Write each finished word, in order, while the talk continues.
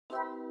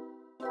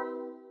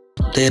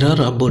There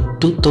are about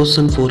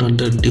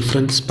 2400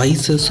 different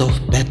species of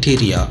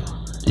bacteria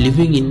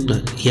living in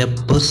a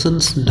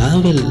person's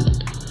navel,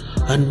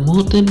 and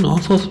more than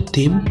half of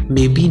them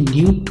may be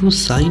new to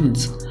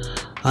science,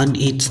 and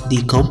it's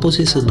the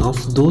composition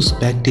of those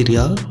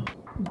bacteria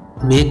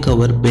make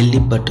our belly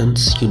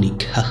buttons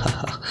unique.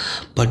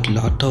 But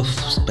lot of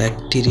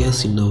bacteria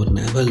in our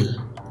navel.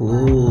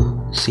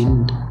 Oh,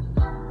 sin.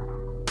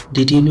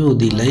 Did you know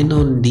the line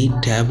on the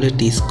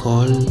tablet is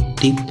called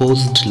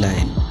deposed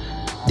line?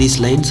 These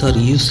lines are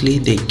usually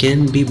they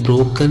can be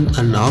broken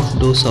and half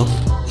dose of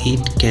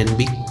it can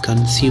be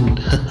consumed.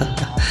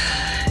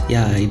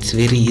 Yeah, it's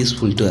very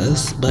useful to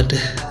us, but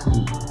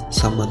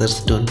some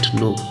others don't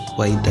know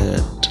why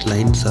the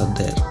lines are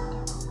there.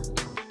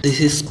 This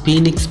is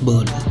phoenix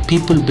bird.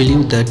 People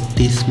believe that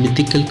this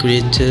mythical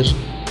creature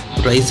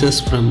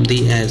rises from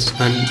the ash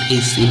and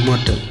is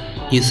immortal.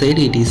 You said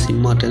it is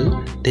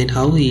immortal, then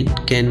how it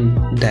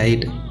can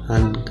die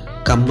and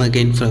come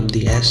again from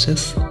the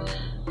ashes?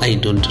 I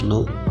don't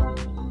know.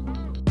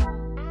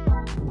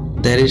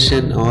 There is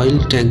an oil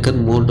tanker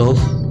mode of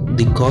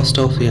the coast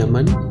of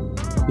Yemen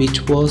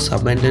which was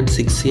abandoned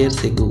 6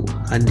 years ago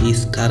and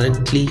is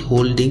currently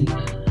holding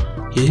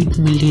 $8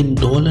 million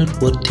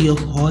worth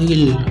of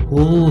oil.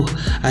 Oh,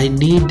 I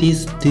need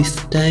this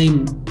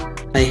time.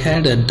 I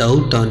had a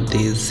doubt on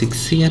this.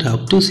 6 years,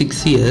 up to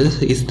 6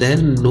 years, is there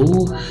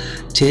no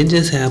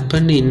changes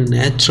happen in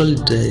natural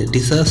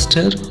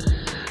disaster?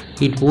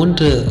 It won't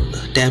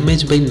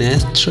damage by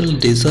natural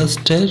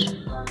disaster.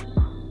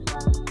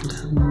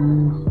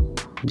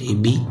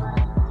 Maybe.